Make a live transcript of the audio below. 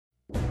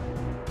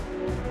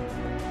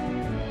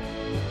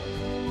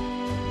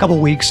couple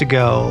weeks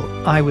ago,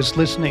 I was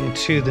listening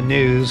to the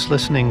news,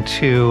 listening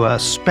to a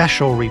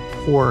special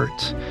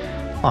report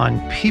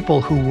on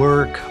people who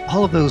work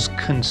all of those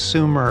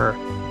consumer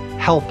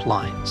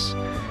helplines.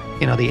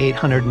 You know, the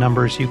 800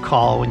 numbers you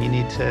call when you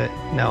need to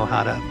know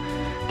how to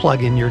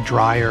plug in your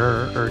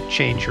dryer or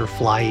change your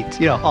flight,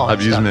 you know, all that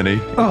I've used stuff.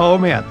 many. Oh,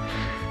 man.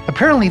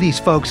 Apparently, these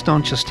folks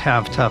don't just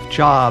have tough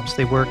jobs.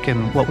 They work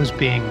in what was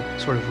being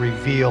sort of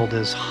revealed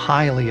as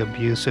highly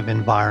abusive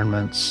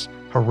environments,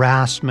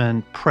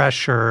 harassment,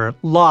 pressure,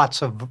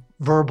 lots of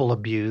verbal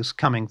abuse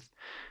coming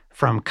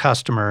from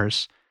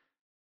customers.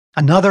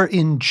 Another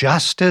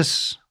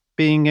injustice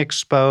being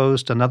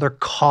exposed, another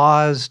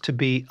cause to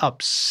be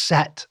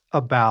upset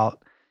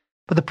about.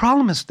 But the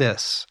problem is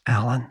this,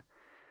 Alan,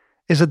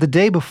 is that the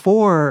day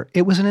before,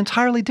 it was an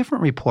entirely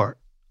different report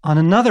on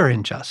another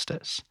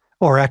injustice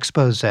or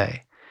expose.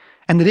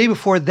 And the day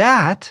before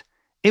that,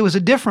 it was a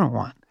different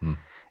one.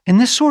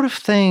 And this sort of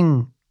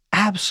thing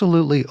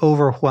absolutely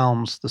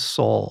overwhelms the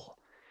soul.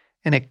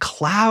 And it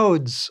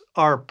clouds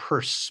our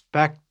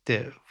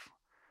perspective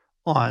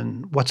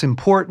on what's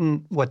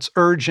important, what's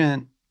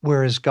urgent,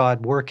 where is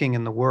God working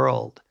in the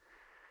world.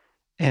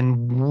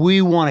 And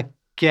we want to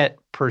get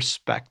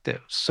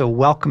perspective. So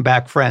welcome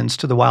back, friends,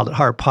 to the Wild at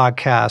Heart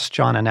podcast.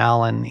 John and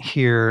Alan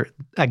here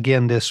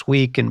again this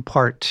week in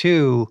part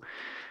 2,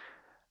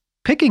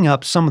 picking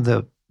up some of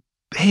the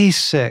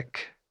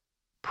basic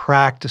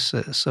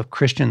practices of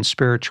Christian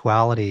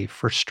spirituality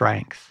for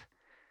strength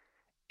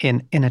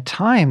in a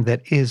time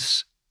that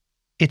it's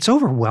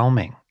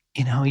overwhelming.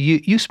 You know,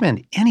 you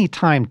spend any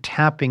time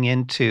tapping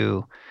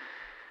into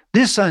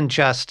this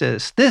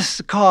injustice, this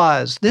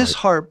cause, this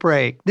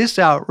heartbreak, this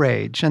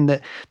outrage.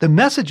 And the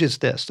message is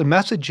this. The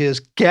message is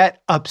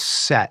get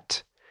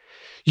upset.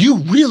 You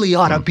really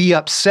ought to be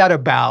upset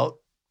about,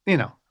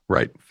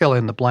 fill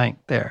in the blank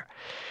there.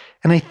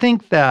 And I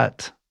think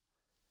that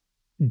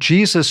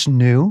Jesus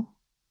knew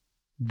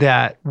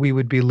that we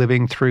would be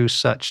living through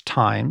such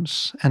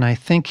times. And I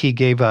think he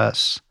gave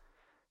us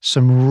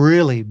some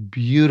really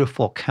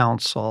beautiful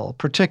counsel,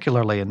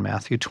 particularly in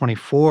Matthew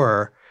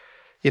 24,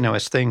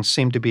 as things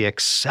seem to be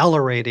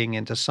accelerating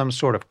into some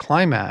sort of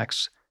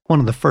climax. One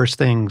of the first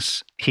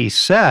things he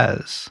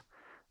says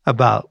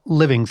about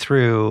living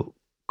through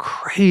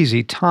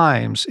crazy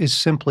times is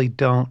simply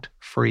don't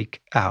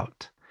freak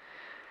out.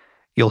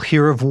 You'll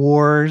hear of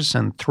wars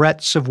and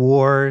threats of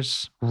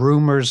wars,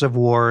 rumors of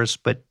wars,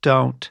 but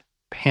don't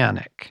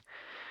panic,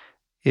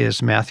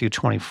 is Matthew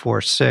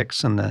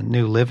 24:6 in the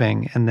New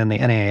Living. And then the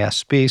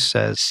NASB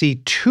says, see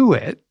to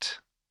it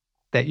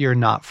that you're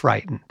not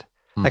frightened.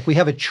 Like we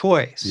have a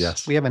choice.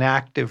 Yes. We have an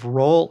active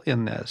role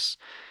in this.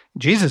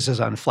 Jesus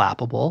is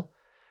unflappable,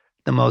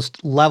 the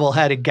most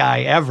level-headed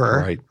guy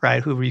ever,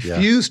 right? Who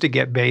refused to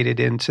get baited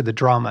into the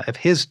drama of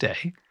his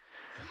day.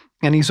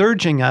 And he's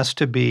urging us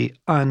to be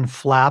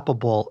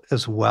unflappable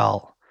as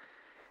well.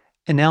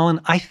 And Ellen,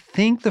 I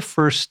think the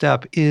first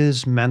step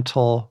is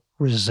mental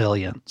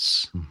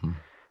resilience.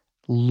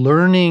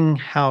 Learning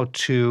how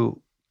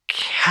to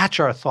catch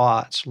our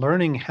thoughts,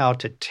 learning how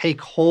to take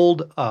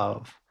hold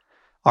of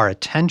our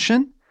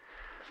attention.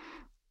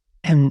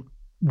 And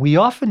we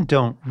often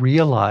don't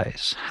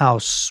realize how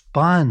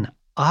spun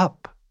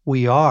up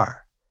we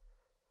are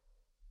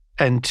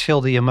until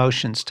the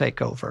emotions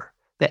take over.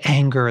 The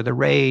anger, the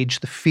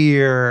rage, the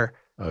fear.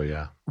 Oh,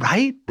 yeah.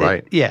 Right?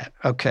 Right. Yeah.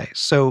 Okay.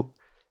 So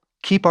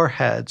keep our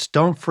heads.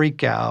 Don't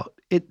freak out.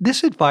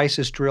 This advice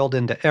is drilled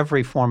into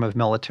every form of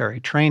military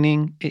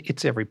training.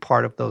 It's every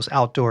part of those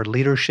outdoor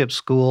leadership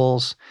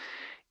schools.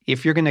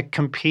 If you're going to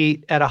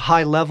compete at a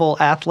high level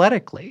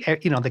athletically,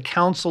 the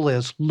counsel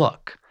is,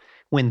 look,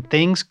 when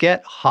things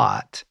get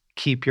hot,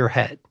 keep your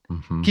head.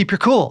 Keep your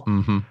cool,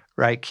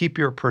 right? Keep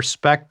your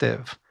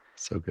perspective.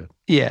 So good.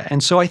 Yeah.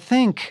 And so I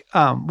think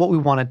what we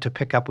wanted to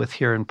pick up with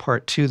here in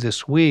part 2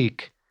 this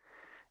week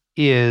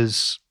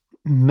is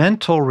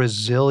mental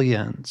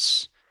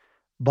resilience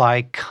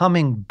by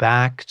coming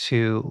back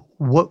to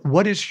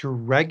what is your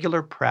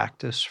regular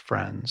practice,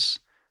 friends,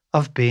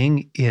 of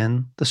being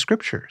in the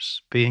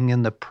scriptures, being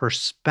in the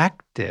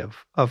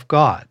perspective of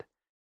God.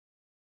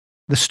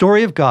 The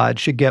story of God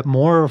should get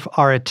more of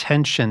our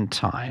attention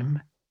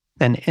time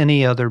than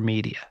any other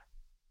media.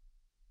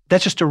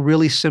 That's just a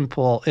really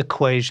simple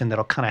equation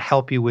that'll kind of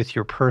help you with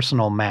your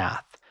personal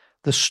math.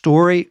 The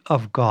story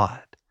of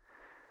God,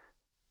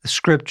 the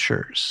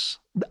scriptures,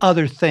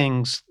 other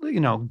things,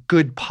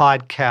 good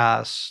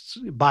podcasts,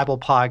 Bible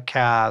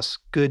podcasts,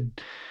 good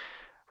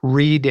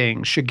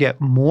reading should get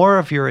more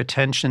of your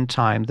attention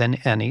time than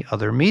any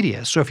other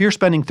media. So if you're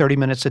spending 30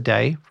 minutes a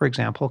day, for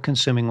example,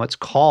 consuming what's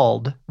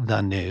called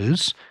the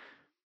news,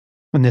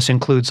 and this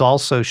includes all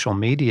social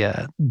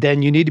media,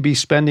 then you need to be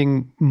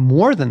spending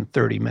more than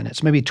 30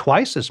 minutes, maybe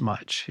twice as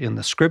much in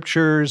the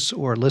scriptures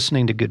or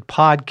listening to good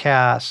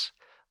podcasts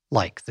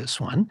like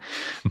this one,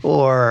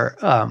 or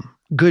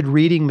good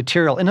reading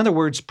material. In other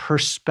words,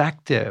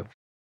 perspective.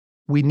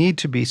 We need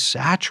to be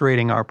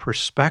saturating our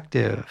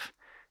perspective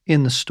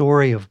in the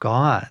story of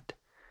God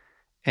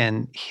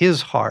and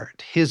his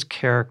heart, his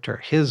character,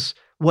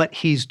 what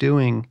he's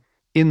doing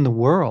in the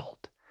world.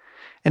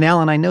 And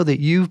Alan, I know that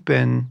you've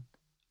been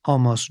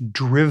almost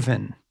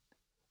driven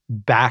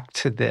back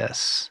to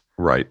this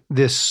Right.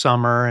 this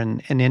summer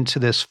and into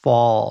this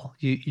fall.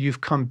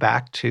 You've come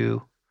back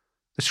to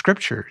the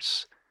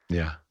scriptures.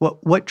 Yeah.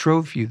 What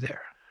drove you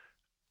there?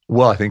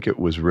 Well, I think it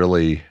was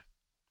really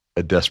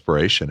a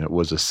desperation. It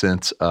was a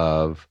sense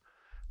of,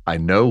 I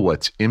know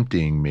what's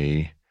emptying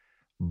me,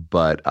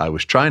 but I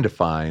was trying to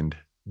find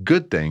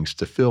good things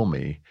to fill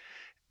me.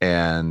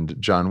 And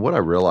John, what I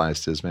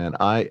realized is, man,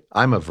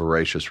 I'm a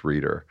voracious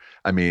reader.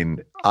 I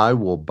mean, I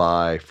will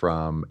buy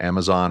from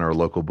Amazon or a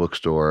local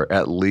bookstore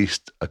at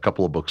least a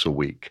couple of books a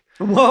week.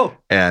 Whoa.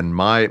 And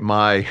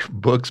my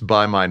books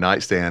by my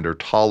nightstand are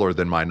taller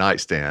than my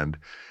nightstand,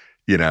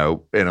 in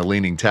a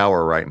leaning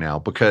tower right now,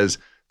 because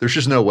there's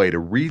just no way to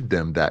read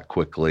them that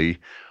quickly.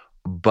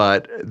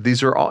 But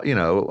these are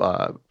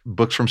all,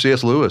 books from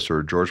C.S. Lewis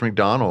or George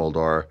MacDonald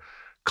or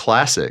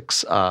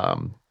classics,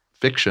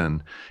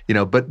 fiction,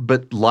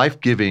 but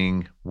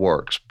life-giving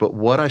works. But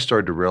what I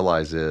started to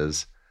realize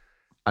is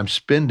I'm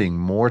spending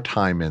more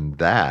time in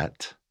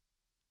that,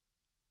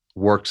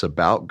 works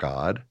about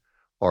God,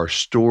 or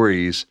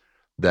stories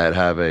that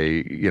have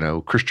a,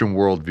 Christian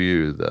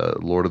worldview, the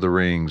Lord of the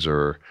Rings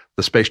or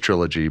the Space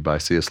Trilogy by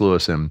C.S.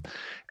 Lewis.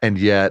 And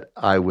yet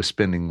I was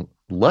spending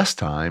less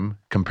time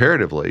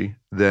comparatively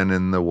than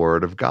in the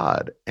Word of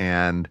God.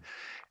 And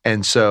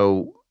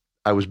so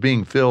I was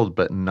being filled,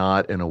 but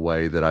not in a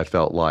way that I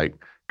felt like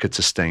could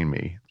sustain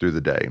me through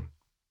the day.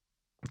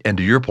 And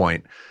to your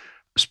point,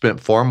 spent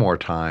far more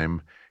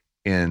time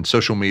in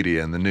social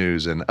media and the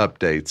news and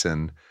updates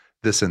and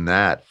this and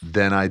that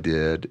than I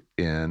did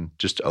in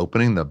just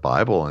opening the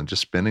Bible and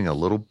just spending a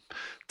little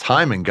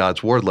time in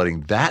God's Word,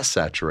 letting that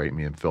saturate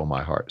me and fill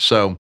my heart.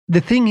 So the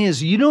thing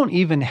is, you don't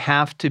even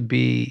have to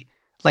be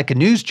like a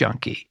news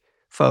junkie,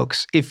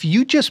 folks. If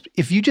you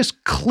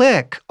just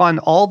click on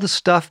all the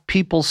stuff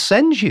people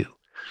send you,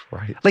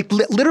 right. Like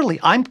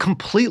literally, I'm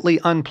completely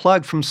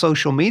unplugged from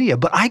social media,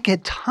 but I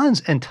get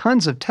tons and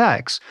tons of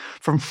texts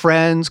from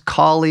friends,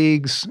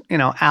 colleagues,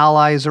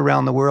 allies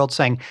around the world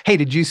saying, "Hey,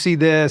 did you see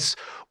this?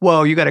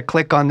 Whoa, you got to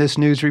click on this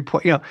news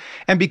report."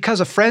 And because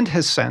a friend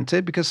has sent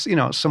it, because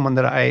someone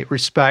that I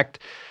respect,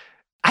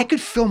 I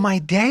could fill my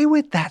day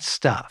with that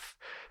stuff.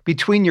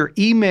 Between your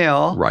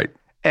email, right,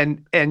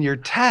 and your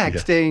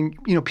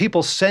texting,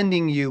 people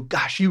sending you,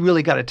 "Gosh, you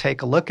really got to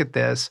take a look at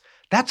this."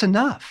 That's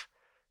enough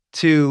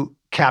to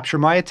capture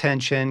my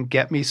attention,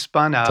 get me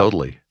spun up.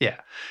 Totally. Yeah.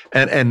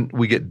 And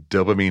we get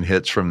dopamine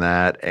hits from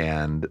that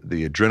and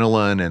the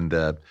adrenaline and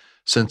the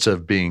sense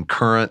of being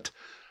current.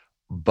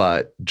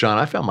 But John,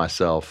 I found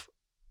myself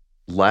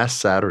last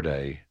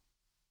Saturday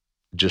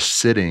just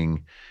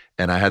sitting,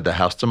 and I had the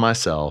house to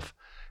myself,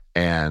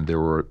 and there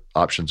were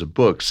options of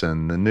books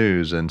and the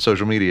news and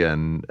social media.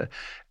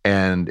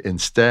 And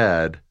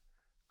instead,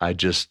 I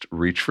just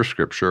reached for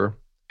scripture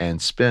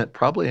and spent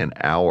probably an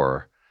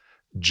hour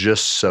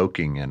just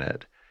soaking in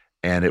it.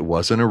 And it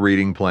wasn't a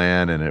reading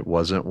plan, and it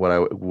wasn't what I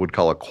would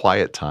call a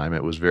quiet time.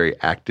 It was very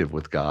active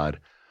with God.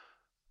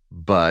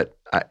 But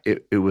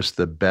it was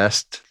the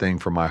best thing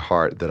for my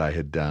heart that I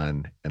had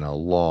done in a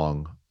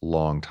long,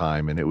 long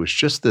time. And it was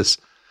just this,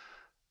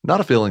 not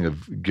a feeling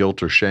of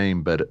guilt or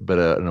shame, but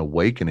an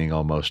awakening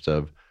almost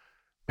of,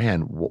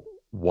 man,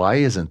 why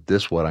isn't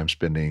this what I'm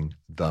spending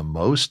the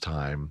most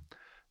time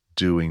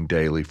doing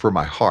daily for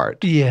my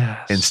heart?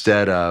 Yes.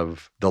 Instead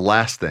of the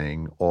last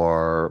thing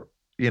or,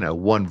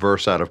 one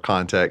verse out of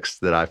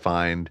context that I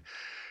find,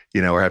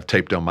 or have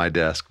taped on my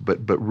desk, but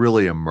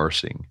really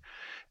immersing.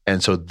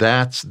 And so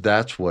that's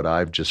what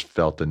I've just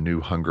felt a new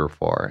hunger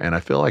for. And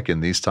I feel like in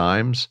these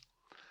times,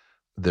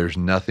 there's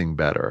nothing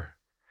better.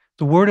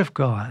 The Word of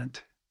God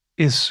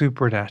is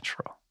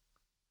supernatural.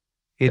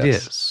 It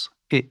is.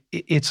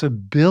 Its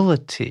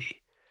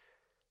ability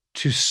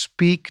to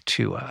speak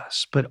to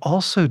us, but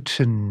also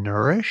to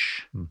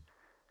nourish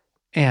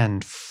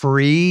and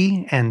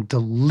free and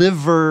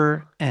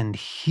deliver and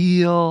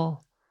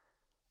heal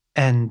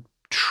and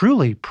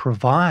truly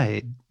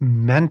provide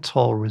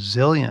mental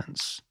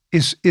resilience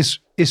is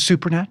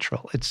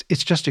supernatural.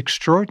 It's just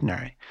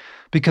extraordinary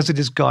because it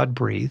is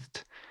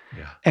God-breathed.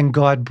 Yeah. And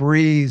God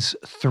breathes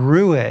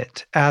through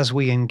it as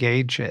we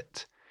engage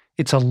it.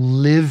 It's a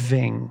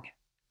living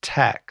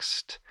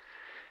text.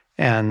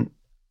 And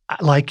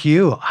like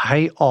you,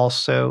 I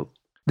also,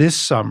 this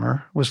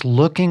summer, was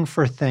looking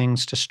for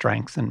things to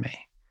strengthen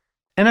me.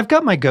 And I've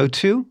got my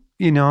go-to,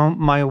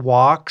 my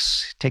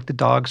walks, take the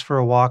dogs for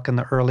a walk in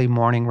the early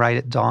morning, right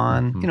at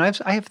dawn.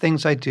 Mm-hmm. I have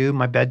things I do,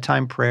 my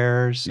bedtime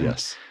prayers.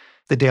 Yes.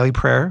 The daily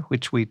prayer,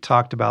 which we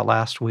talked about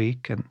last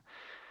week, and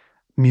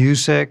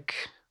music,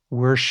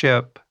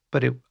 worship,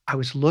 but I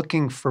was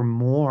looking for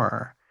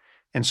more.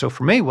 And so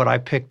for me, what I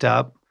picked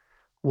up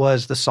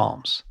was the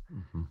Psalms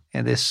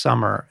and this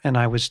summer. And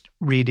I was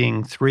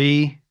reading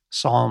 3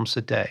 Psalms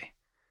a day,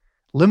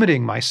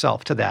 limiting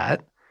myself to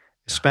that,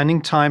 spending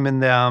time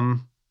in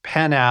them,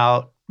 pen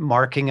out,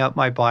 marking up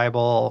my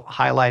Bible,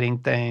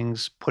 highlighting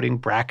things, putting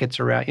brackets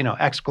around,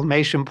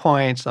 exclamation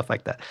points, stuff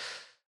like that.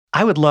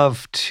 I would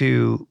love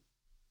to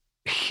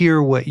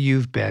hear what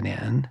you've been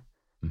in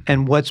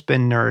And what's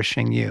been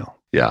nourishing you?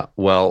 Yeah.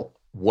 Well,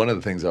 one of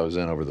the things I was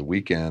in over the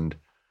weekend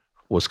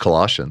was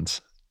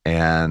Colossians.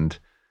 And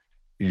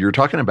you're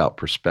talking about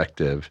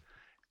perspective.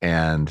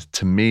 And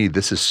to me,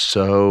 this is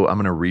so, I'm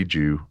going to read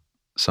you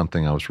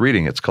something I was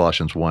reading. It's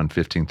Colossians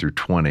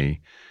 1:15-20.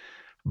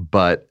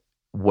 But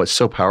what's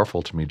so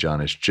powerful to me,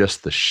 John, is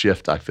just the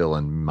shift I feel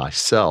in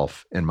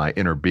myself, in my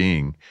inner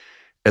being,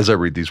 as I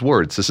read these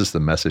words. This is the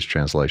Message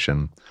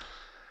translation,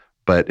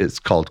 but it's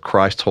called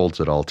Christ Holds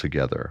It All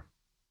Together.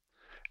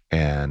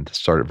 And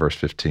start at verse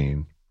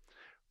 15.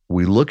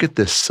 We look at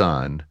this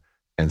sun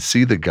and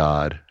see the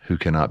God who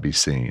cannot be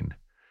seen.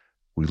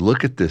 We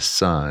look at this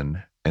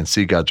sun and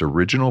see God's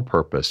original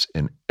purpose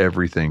in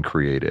everything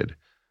created.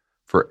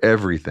 For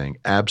everything,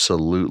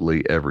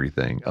 absolutely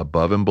everything,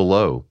 above and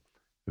below,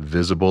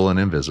 visible and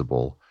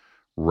invisible,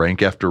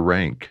 rank after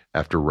rank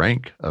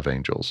of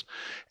angels.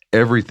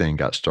 Everything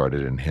got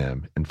started in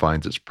him and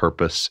finds its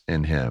purpose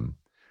in him.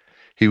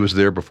 He was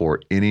there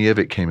before any of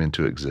it came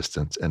into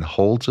existence and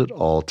holds it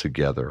all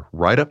together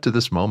right up to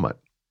this moment.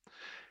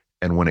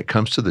 And when it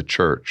comes to the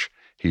church,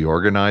 he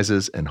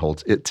organizes and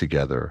holds it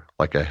together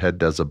like a head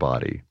does a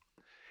body.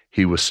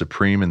 He was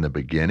supreme in the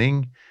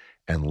beginning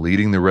and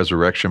leading the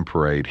resurrection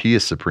parade. He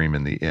is supreme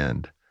in the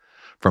end.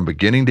 From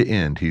beginning to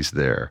end, he's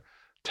there,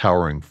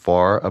 towering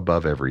far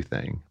above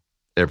everything,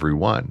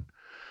 everyone.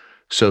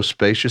 So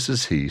spacious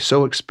is he,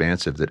 so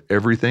expansive that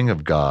everything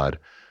of God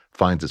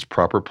finds its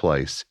proper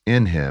place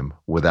in him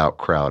without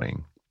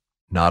crowding.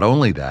 Not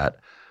only that,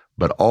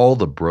 but all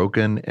the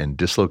broken and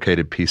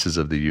dislocated pieces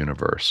of the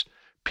universe,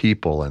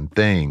 people and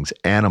things,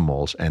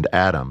 animals and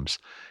atoms,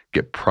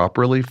 get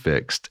properly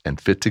fixed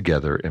and fit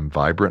together in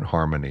vibrant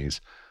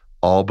harmonies,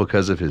 all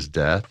because of his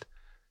death,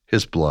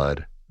 his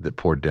blood that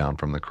poured down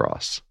from the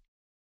cross.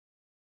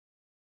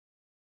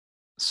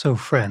 So,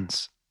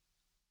 friends,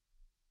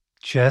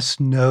 just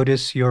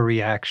notice your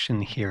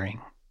reaction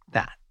hearing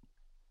that.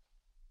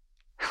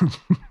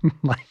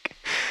 Like,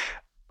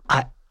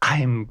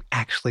 I'm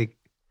actually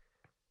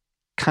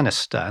kind of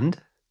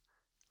stunned.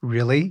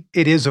 Really?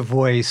 It is a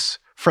voice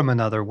from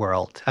another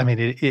world. I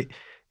mean,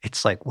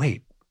 it's like,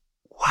 wait,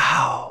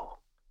 wow.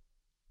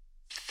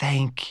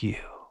 Thank you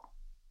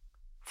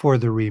for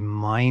the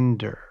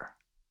reminder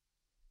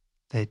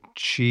that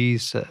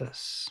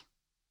Jesus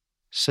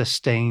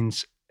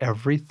sustains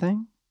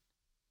everything,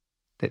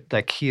 that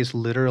like he is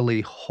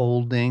literally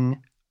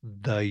holding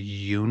the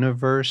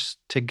universe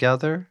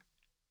together.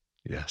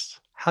 Yes.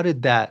 How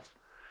did that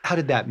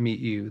meet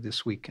you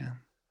this weekend?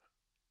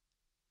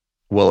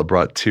 Well, it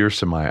brought tears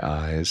to my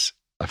eyes.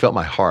 I felt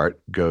my heart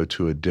go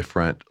to a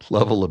different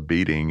level of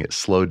beating. It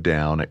slowed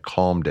down, it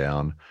calmed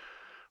down.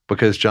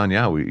 Because, John,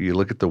 you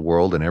look at the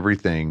world and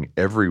everything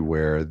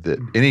everywhere, that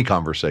any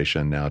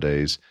conversation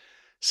nowadays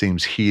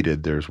seems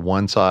heated. There's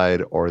one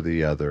side or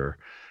the other.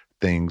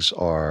 Things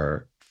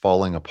are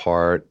falling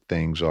apart.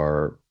 Things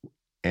are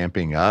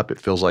amping up. It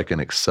feels like an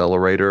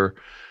accelerator.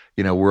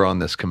 You know, we're on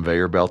this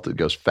conveyor belt that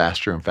goes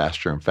faster and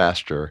faster and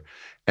faster.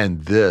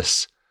 And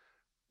this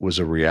was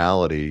a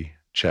reality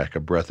check, a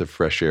breath of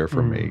fresh air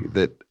for me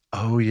that,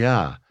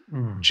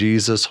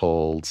 Jesus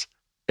holds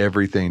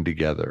everything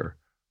together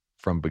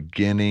from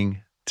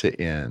beginning to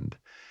end.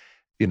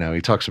 You know,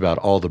 he talks about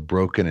all the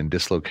broken and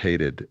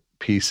dislocated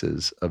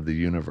pieces of the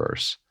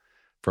universe,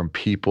 from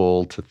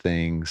people to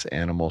things,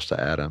 animals to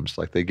atoms,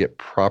 like they get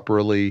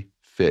properly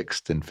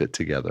fixed and fit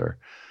together.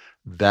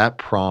 That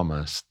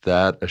promise,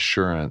 that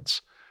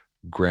assurance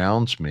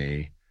grounds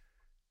me.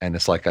 And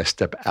it's like I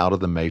step out of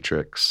the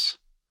matrix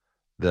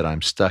that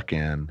I'm stuck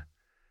in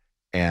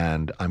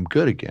and I'm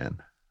good again.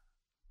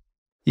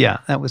 Yeah,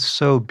 that was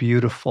so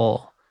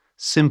beautiful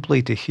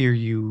simply to hear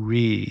you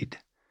read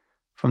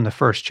from the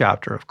first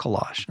chapter of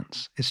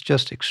Colossians. It's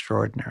just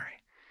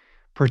extraordinary,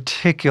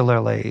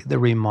 particularly the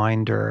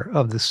reminder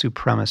of the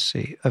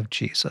supremacy of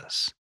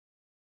Jesus.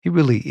 He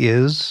really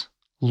is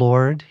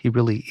Lord. He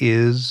really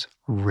is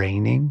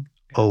reigning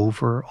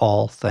over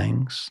all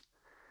things.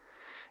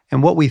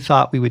 And what we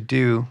thought we would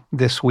do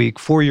this week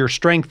for your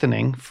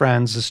strengthening,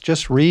 friends, is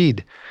just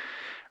read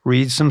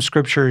some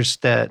scriptures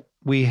that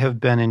we have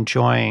been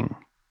enjoying.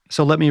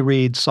 So let me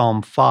read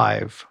Psalm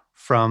 5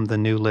 from the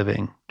New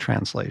Living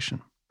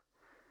Translation.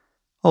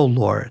 O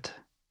Lord,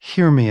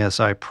 hear me as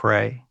I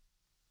pray.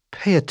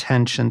 Pay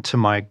attention to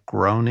my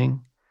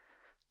groaning.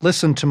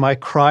 Listen to my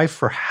cry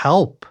for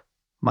help,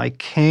 my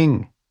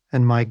King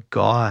and my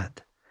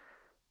God.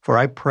 For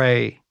I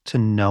pray to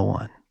no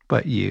one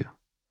but you.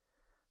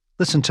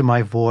 Listen to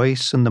my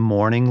voice in the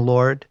morning,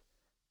 Lord.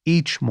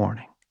 Each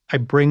morning I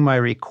bring my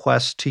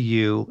request to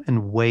you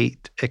and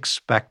wait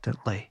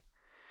expectantly.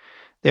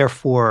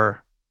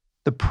 Therefore,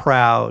 the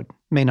proud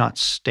may not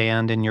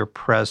stand in your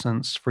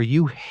presence, for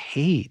you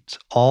hate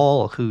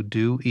all who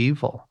do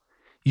evil.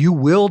 You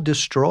will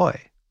destroy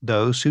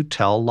those who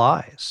tell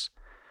lies.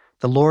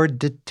 The Lord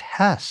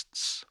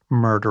detests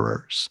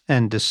murderers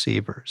and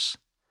deceivers.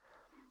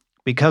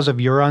 Because of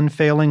your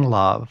unfailing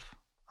love,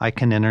 I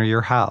can enter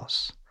your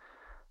house.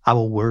 I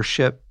will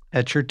worship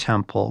at your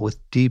temple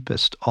with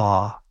deepest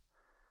awe.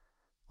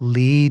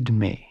 Lead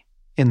me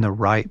in the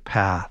right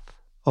path,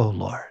 O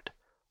Lord,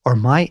 or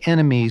my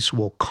enemies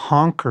will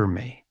conquer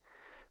me.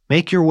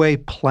 Make your way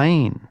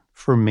plain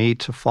for me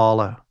to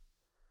follow.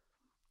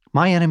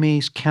 My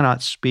enemies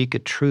cannot speak a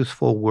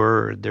truthful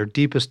word. Their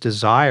deepest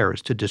desire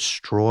is to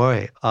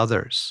destroy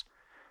others.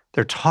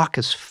 Their talk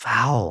is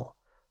foul,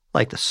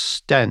 like the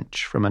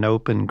stench from an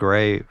open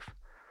grave.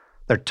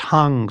 Their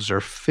tongues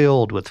are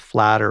filled with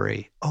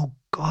flattery. Oh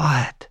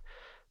God,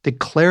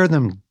 declare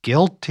them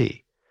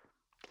guilty.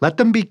 Let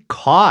them be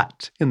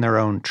caught in their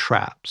own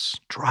traps.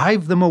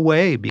 Drive them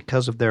away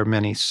because of their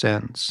many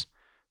sins,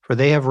 for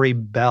they have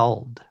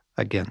rebelled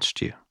against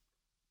you.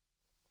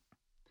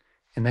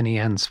 And then he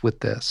ends with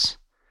this,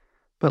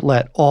 but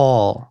let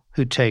all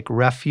who take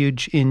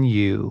refuge in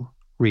you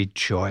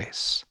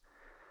rejoice.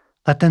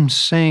 Let them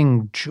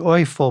sing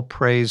joyful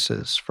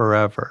praises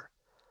forever.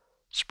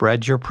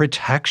 Spread your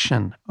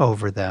protection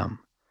over them,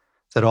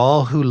 that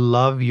all who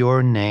love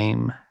your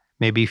name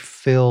may be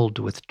filled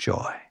with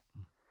joy.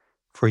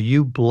 For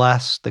you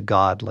bless the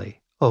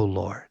godly, O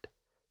Lord.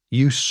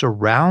 You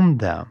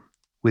surround them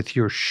with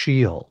your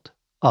shield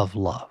of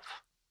love.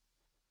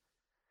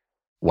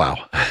 Wow.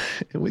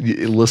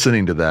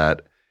 Listening to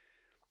that,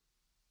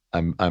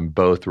 I'm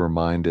both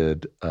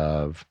reminded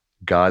of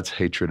God's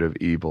hatred of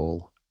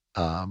evil,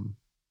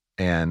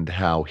 and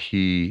how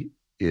he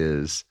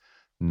is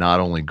not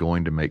only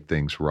going to make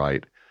things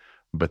right,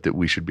 but that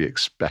we should be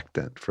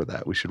expectant for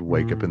that. We should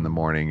wake up in the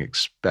morning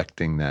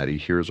expecting that. He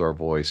hears our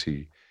voice.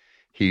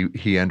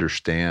 He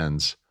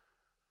understands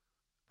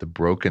the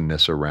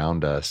brokenness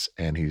around us,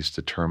 and he's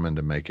determined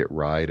to make it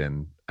right.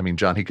 And I mean,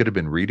 John, that could have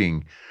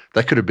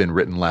been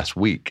written last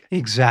week.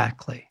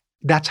 Exactly.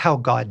 That's how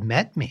God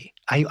met me.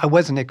 I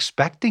wasn't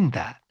expecting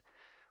that,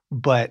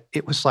 but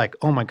it was like,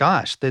 oh my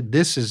gosh,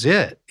 this is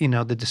it. You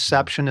know, the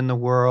deception in the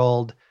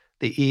world,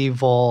 the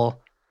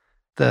evil,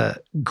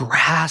 the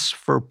grasp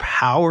for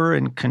power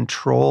and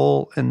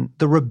control, and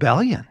the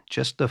rebellion,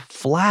 just the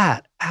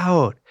flat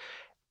out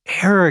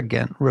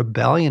arrogant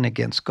rebellion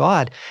against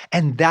God.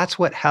 And that's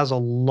what has a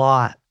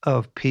lot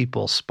of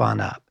people spun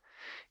up.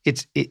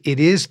 It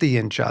is the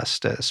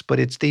injustice, but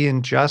it's the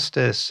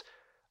injustice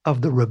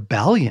of the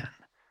rebellion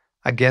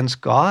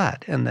against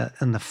God and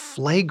the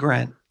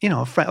flagrant,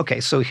 okay,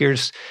 so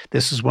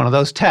this is one of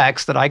those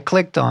texts that I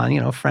clicked on.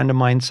 A friend of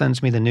mine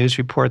sends me the news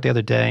report the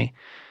other day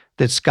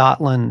that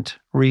Scotland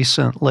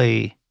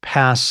recently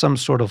passed some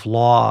sort of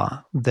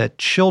law that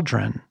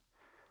children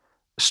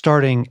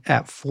starting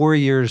at 4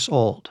 years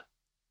old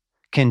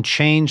can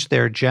change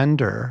their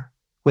gender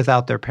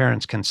without their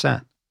parents'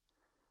 consent.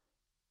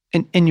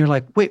 And you're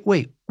like, wait,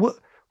 what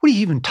are you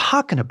even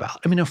talking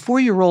about? I mean, a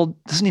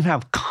 4-year-old doesn't even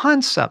have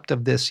concept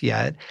of this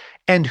yet.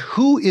 And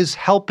who is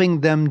helping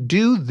them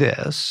do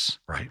this?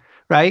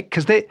 Right?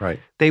 Because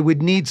they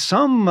would need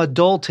some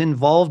adult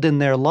involved in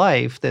their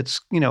life that's,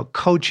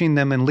 coaching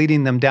them and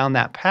leading them down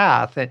that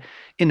path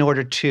in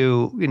order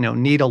to,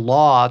 need a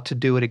law to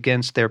do it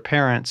against their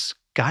parents'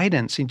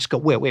 guidance. And you just go,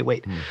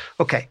 wait.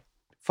 Okay,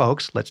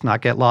 folks, let's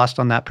not get lost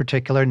on that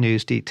particular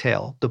news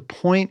detail. The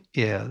point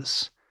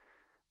is,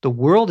 the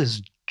world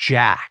is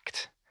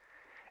jacked.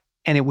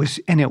 And it was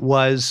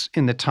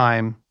in the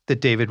time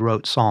that David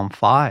wrote Psalm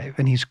 5,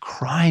 and he's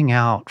crying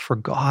out for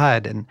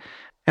God. And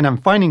I'm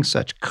finding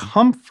such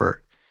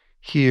comfort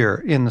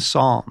here in the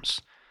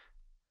Psalms.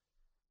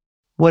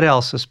 What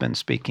else has been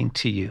speaking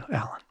to you,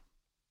 Alan?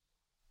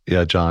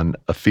 Yeah, John,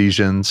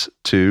 Ephesians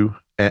 2.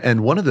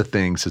 And one of the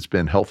things that's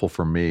been helpful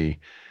for me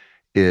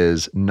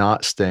is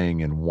not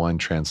staying in one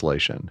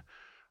translation,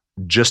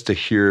 just to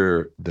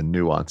hear the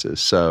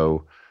nuances.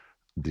 So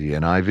the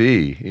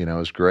NIV,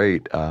 is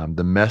great.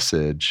 The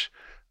Message,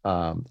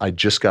 I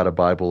just got a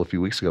Bible a few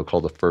weeks ago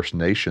called the First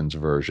Nations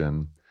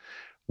Version,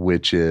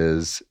 which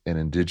is an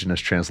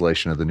indigenous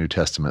translation of the New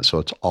Testament. So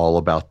it's all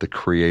about the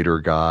Creator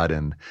God,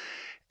 and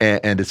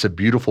it's a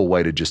beautiful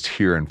way to just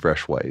hear in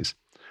fresh ways.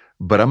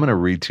 But I'm going to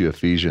read to you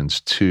Ephesians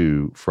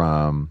 2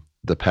 from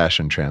the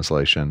Passion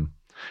Translation,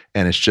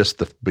 and it's just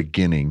the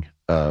beginning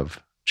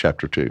of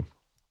chapter 2.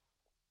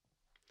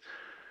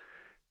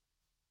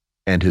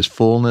 And his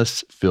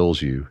fullness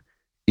fills you,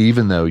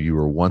 even though you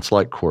were once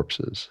like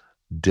corpses,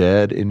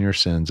 dead in your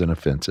sins and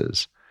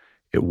offenses.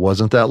 It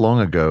wasn't that long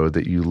ago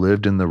that you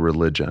lived in the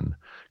religion,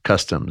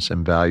 customs,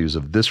 and values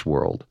of this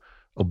world,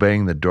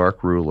 obeying the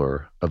dark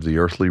ruler of the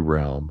earthly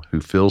realm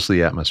who fills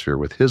the atmosphere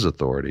with his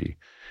authority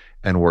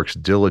and works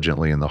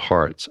diligently in the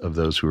hearts of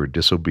those who are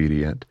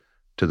disobedient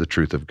to the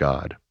truth of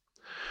God.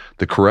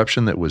 The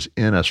corruption that was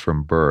in us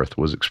from birth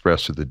was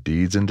expressed through the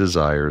deeds and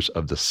desires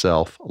of the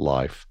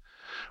self-life.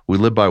 We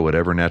live by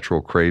whatever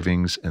natural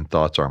cravings and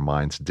thoughts our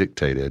minds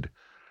dictated,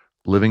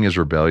 living as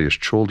rebellious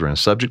children,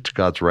 subject to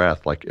God's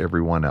wrath like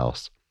everyone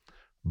else.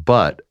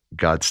 But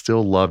God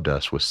still loved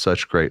us with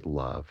such great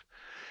love.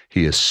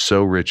 He is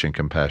so rich in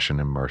compassion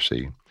and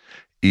mercy.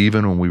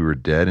 Even when we were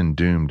dead and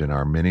doomed in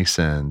our many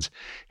sins,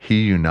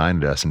 he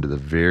united us into the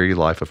very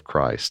life of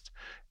Christ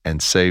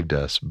and saved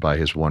us by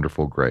his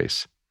wonderful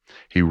grace.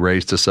 He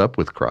raised us up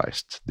with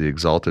Christ, the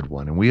Exalted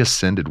One, and we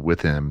ascended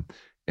with him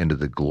into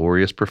the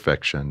glorious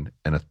perfection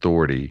and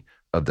authority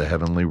of the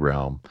heavenly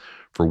realm,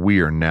 for we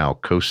are now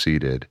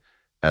co-seated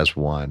as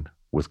one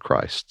with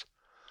Christ.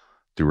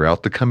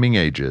 Throughout the coming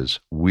ages,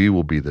 we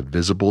will be the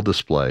visible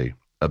display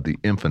of the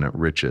infinite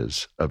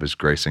riches of his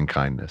grace and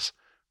kindness,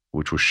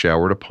 which was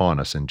showered upon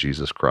us in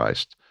Jesus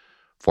Christ.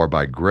 For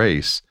by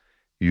grace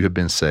you have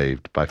been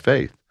saved by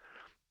faith.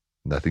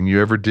 Nothing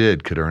you ever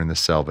did could earn this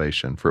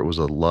salvation, for it was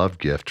a love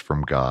gift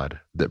from God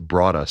that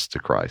brought us to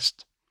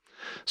Christ.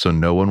 So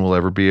no one will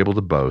ever be able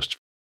to boast,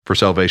 for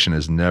salvation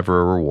is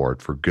never a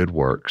reward for good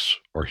works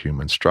or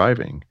human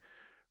striving.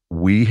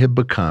 We have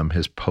become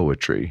his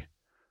poetry,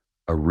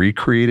 a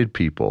recreated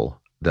people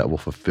that will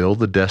fulfill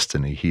the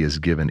destiny he has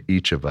given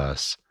each of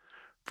us,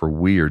 for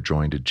we are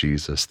joined to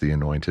Jesus, the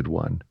Anointed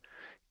One.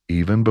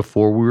 Even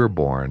before we were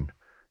born,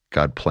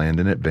 God planned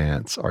in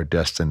advance our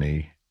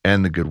destiny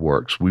and the good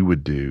works we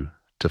would do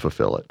to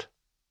fulfill it.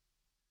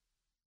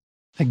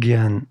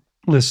 Again,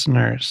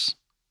 listeners,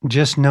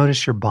 just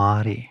notice your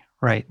body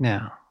right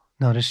now.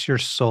 Notice your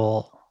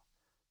soul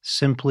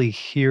simply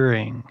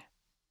hearing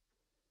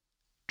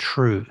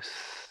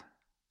truth,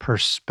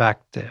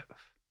 perspective.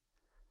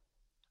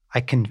 I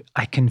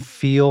can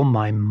feel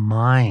my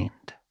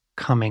mind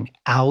coming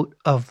out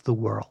of the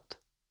world.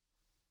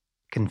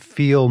 I can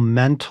feel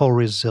mental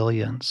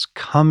resilience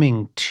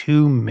coming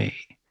to me.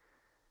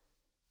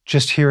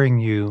 Just hearing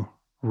you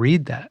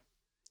read that.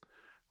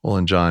 Well,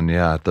 and John,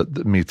 yeah,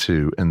 me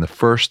too. In the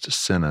first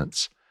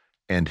sentence,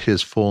 and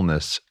his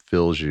fullness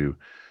fills you.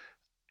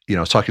 I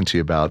was talking to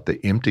you about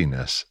the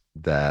emptiness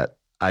that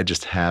I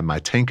just have. My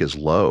tank is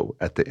low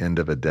at the end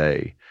of a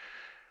day.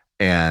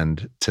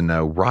 And to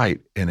know, right,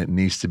 and it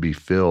needs to be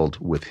filled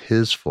with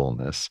his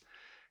fullness.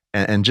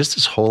 And just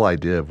this whole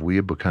idea of we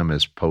have become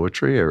his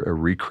poetry, a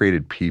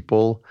recreated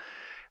people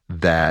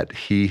that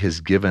he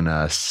has given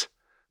us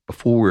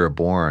before we were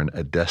born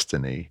a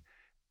destiny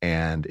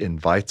and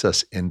invites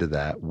us into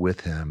that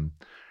with him.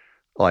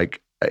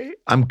 Like,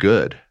 I'm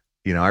good.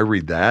 I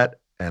read that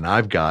and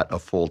I've got a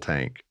full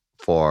tank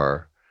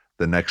for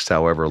the next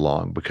however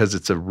long, because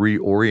it's a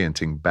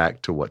reorienting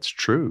back to what's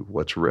true,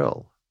 what's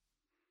real.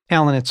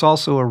 Alan, it's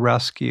also a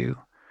rescue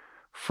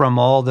from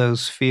all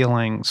those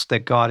feelings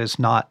that God is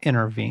not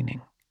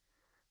intervening,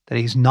 that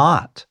he's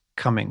not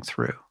coming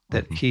through,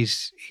 that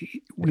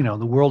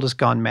the world has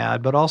gone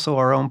mad, but also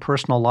our own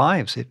personal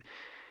lives.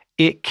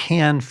 It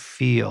can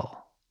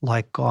feel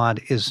like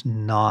God is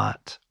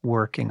not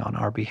working on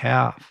our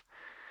behalf.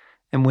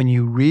 And when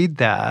you read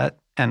that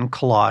and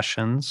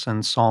Colossians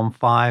and Psalm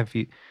 5,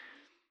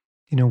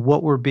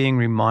 what we're being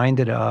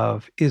reminded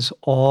of is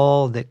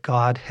all that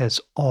God has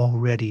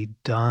already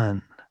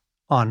done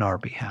on our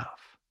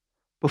behalf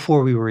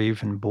before we were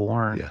even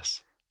born.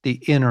 Yes.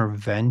 The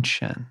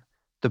intervention,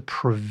 the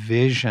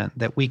provision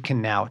that we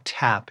can now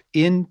tap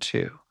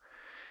into.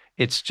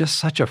 It's just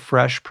such a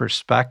fresh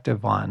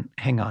perspective on,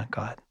 hang on,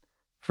 God,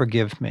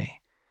 forgive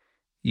me.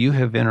 You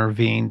have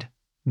intervened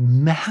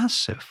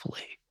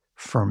massively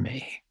for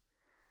me.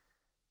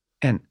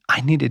 And I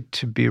needed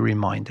to be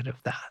reminded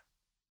of that.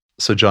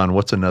 So, John,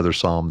 what's another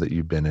psalm that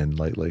you've been in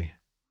lately?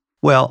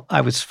 Well, I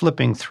was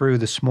flipping through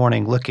this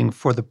morning looking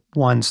for the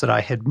ones that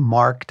I had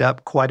marked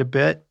up quite a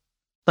bit.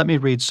 Let me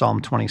read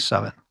Psalm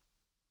 27.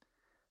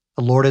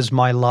 The Lord is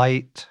my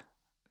light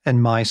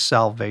and my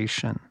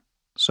salvation,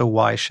 so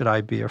why should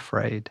I be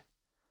afraid?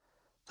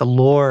 The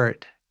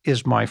Lord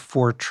is my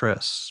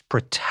fortress,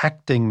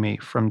 protecting me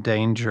from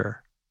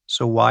danger,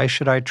 so why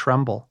should I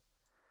tremble?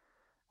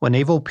 When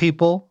evil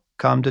people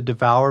come to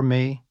devour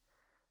me,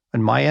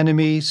 when my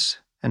enemies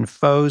and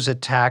foes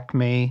attack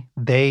me,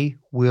 they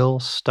will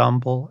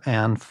stumble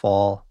and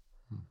fall.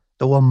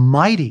 Though a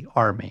mighty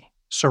army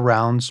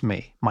surrounds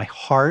me, my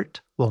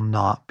heart will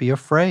not be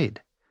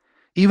afraid.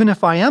 Even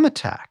if I am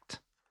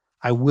attacked,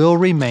 I will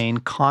remain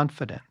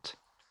confident.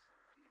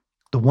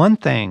 The one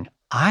thing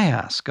I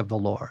ask of the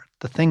Lord,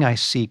 the thing I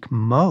seek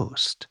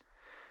most,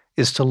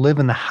 is to live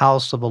in the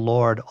house of the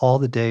Lord all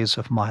the days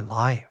of my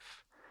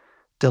life,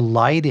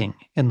 delighting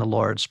in the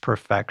Lord's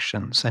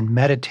perfections and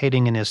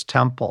meditating in his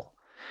temple.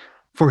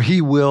 For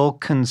he will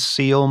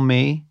conceal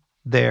me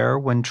there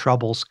when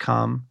troubles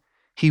come.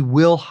 He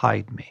will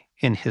hide me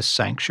in his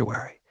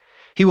sanctuary.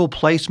 He will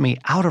place me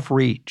out of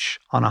reach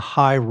on a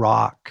high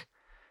rock,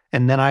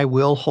 and then I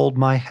will hold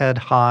my head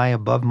high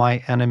above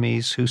my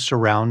enemies who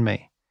surround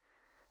me.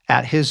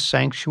 At his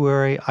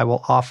sanctuary I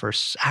will offer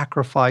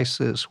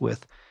sacrifices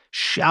with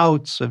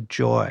shouts of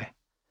joy,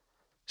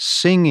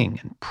 singing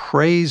and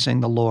praising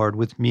the Lord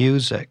with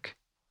music.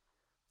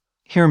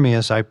 Hear me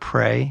as I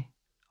pray.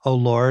 O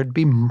Lord,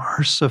 be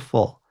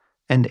merciful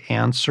and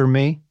answer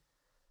me.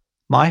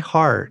 My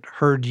heart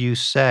heard you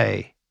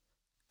say,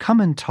 come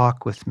and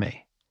talk with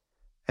me.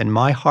 And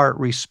my heart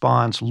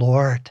responds,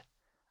 Lord,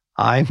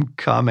 I'm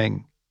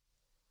coming.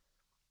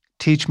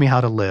 Teach me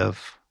how to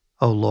live,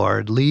 O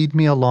Lord. Lead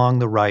me along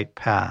the right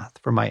path,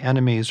 for my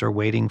enemies are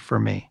waiting for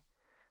me.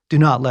 Do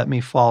not let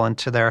me fall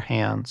into their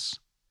hands,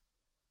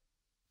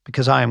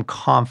 because I am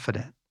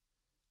confident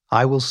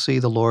I will see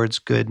the Lord's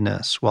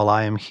goodness while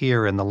I am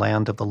here in the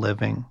land of the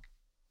living.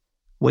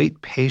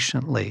 Wait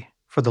patiently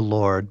for the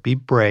Lord. Be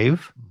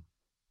brave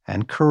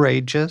and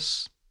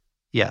courageous.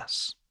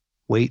 Yes,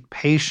 wait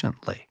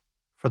patiently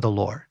for the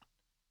Lord.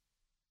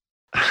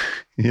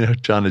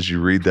 John, as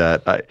you read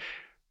that,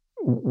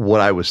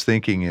 what I was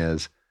thinking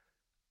is,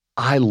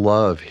 I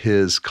love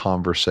his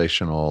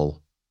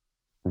conversational,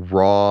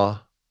 raw,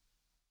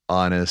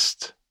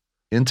 honest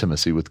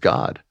intimacy with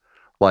God.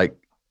 Like,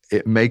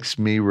 it makes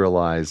me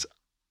realize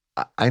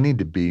I need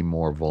to be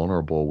more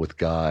vulnerable with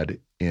God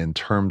in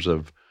terms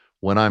of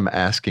when I'm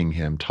asking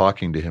him,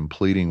 talking to him,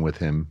 pleading with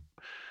him,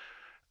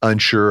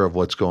 unsure of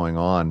what's going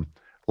on.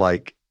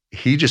 Like,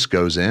 he just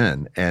goes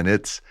in, and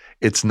it's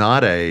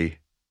not a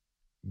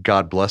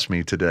God bless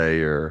me today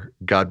or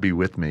God be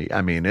with me.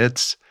 I mean,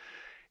 it's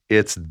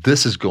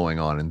this is going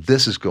on and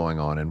this is going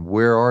on and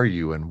where are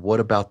you and what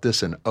about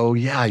this, and oh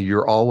yeah,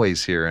 you're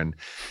always here.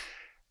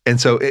 And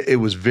so it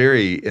was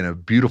very, in a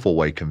beautiful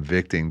way,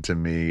 convicting to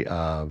me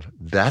of,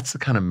 that's the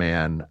kind of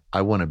man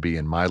I want to be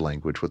in my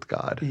language with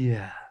God.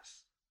 Yes.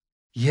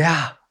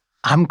 Yeah.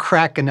 I'm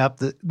cracking up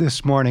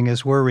this morning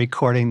as we're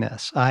recording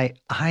this.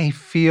 I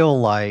feel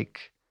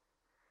like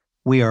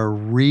we are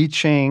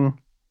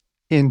reaching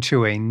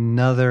into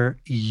another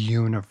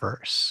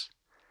universe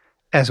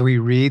as we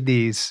read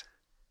these,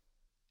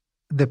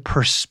 the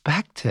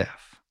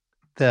perspective,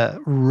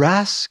 the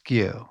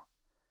rescue,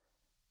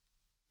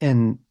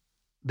 and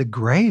the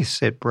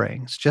grace it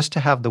brings just to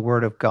have the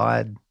Word of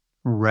God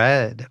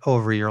read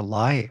over your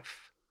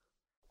life.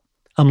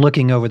 I'm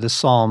looking over the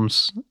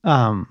Psalms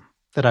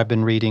that I've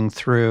been reading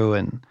through,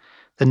 and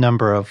the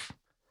number of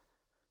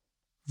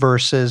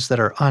verses that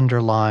are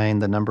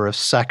underlined, the number of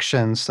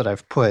sections that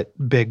I've put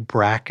big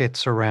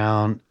brackets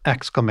around,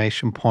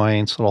 exclamation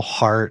points, little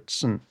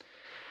hearts. And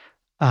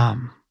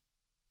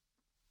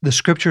the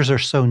scriptures are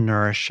so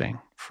nourishing,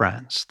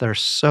 friends. They're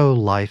so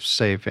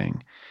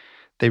life-saving.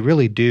 They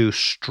really do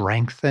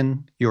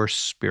strengthen your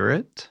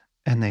spirit,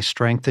 and they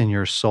strengthen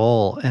your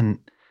soul. And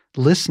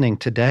listening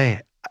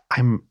today,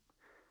 I'm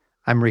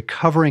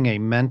recovering a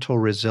mental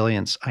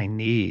resilience I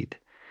need.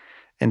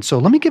 And so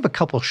let me give a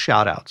couple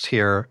shout outs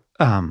here.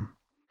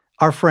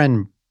 Our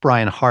friend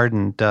Brian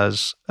Harden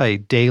does a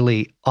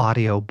daily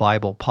audio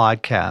Bible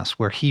podcast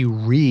where he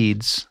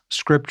reads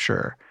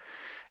scripture.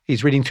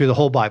 He's reading through the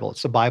whole Bible.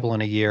 It's the Bible in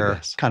a year,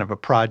 Yes. kind of a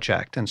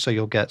project. And so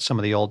you'll get some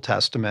of the Old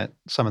Testament,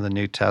 some of the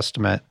New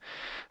Testament,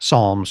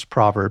 Psalms,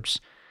 Proverbs,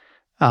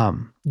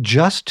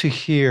 just to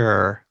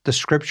hear the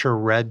scripture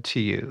read to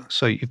you.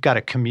 So you've got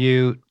a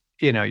commute,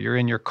 you're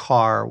in your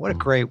car. What a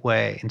great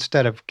way.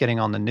 Instead of getting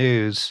on the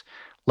news,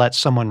 let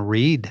someone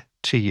read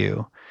to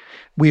you.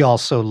 We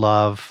also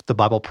love the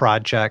Bible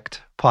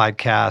Project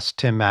podcast,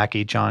 Tim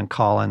Mackey, John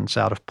Collins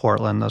out of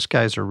Portland. Those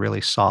guys are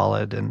really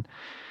solid, and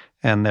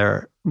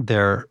their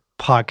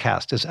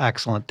podcast is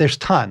excellent. There's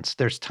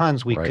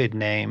tons we Right. could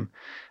name.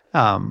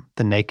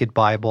 The Naked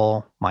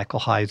Bible, Michael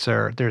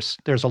Heiser.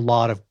 There's a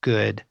lot of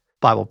good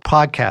Bible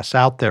podcasts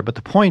out there. But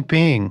the point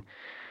being,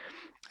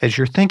 as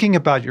you're thinking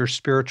about your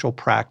spiritual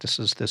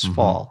practices this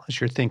fall,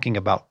 as you're thinking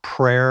about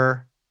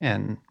prayer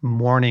and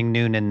morning,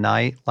 noon, and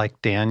night, like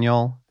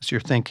Daniel, as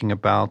you're thinking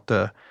about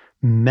the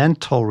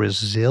mental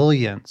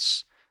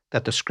resilience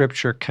that the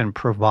scripture can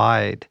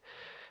provide,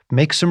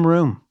 make some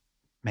room.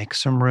 Make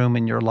some room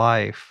in your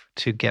life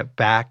to get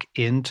back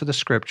into the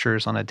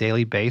scriptures on a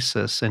daily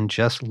basis and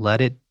just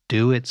let it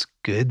do its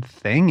good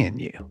thing in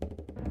you.